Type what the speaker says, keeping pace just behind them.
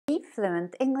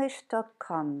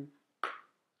FluentEnglish.com.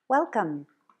 Welcome,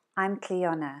 I'm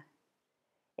Cleona.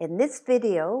 In this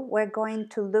video, we're going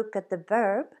to look at the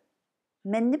verb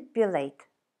manipulate.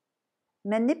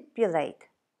 Manipulate.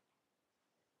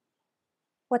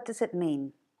 What does it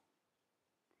mean?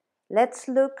 Let's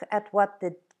look at what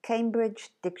the Cambridge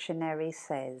Dictionary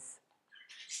says.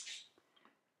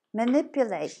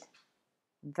 Manipulate,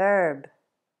 verb,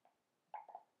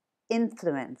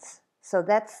 influence. So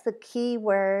that's the key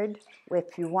word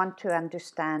if you want to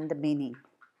understand the meaning.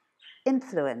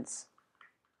 Influence.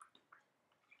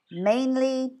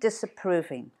 Mainly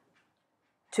disapproving.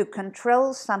 To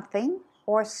control something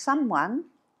or someone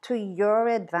to your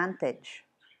advantage.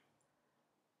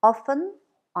 Often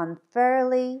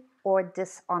unfairly or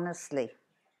dishonestly.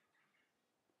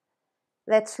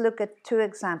 Let's look at two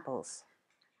examples.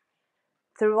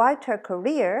 Throughout her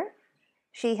career,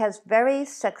 she has very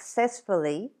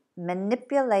successfully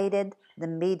manipulated the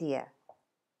media.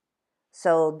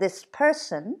 So this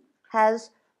person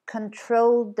has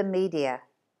controlled the media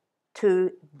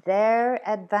to their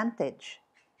advantage.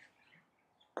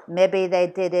 Maybe they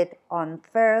did it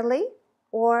unfairly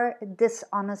or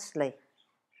dishonestly.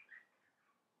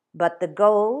 But the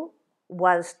goal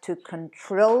was to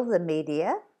control the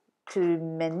media, to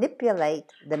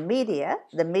manipulate the media.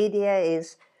 The media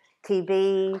is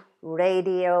TV,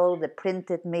 radio, the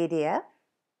printed media.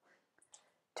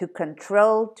 To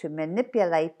control, to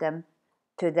manipulate them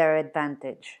to their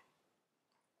advantage.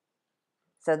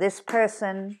 So this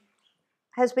person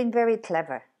has been very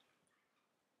clever.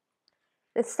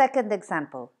 The second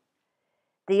example.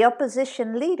 The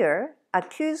opposition leader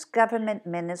accused government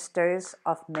ministers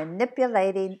of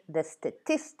manipulating the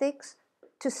statistics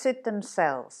to suit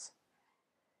themselves.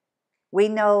 We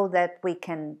know that we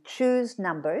can choose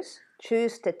numbers,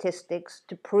 choose statistics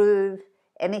to prove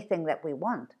anything that we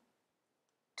want.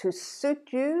 To suit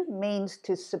you means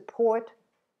to support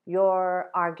your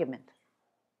argument.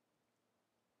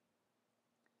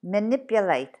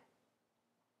 Manipulate.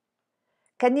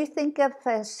 Can you think of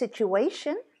a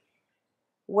situation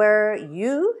where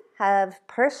you have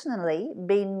personally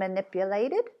been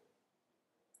manipulated?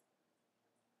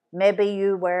 Maybe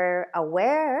you were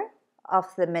aware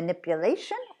of the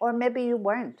manipulation, or maybe you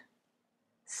weren't.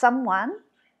 Someone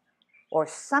or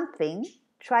something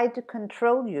tried to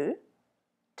control you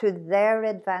to their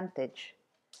advantage.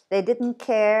 They didn't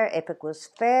care if it was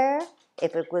fair,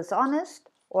 if it was honest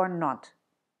or not.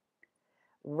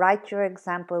 Write your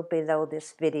example below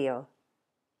this video.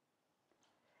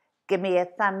 Give me a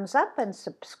thumbs up and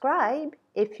subscribe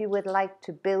if you would like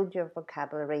to build your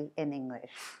vocabulary in English.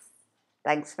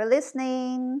 Thanks for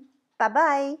listening.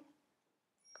 Bye-bye.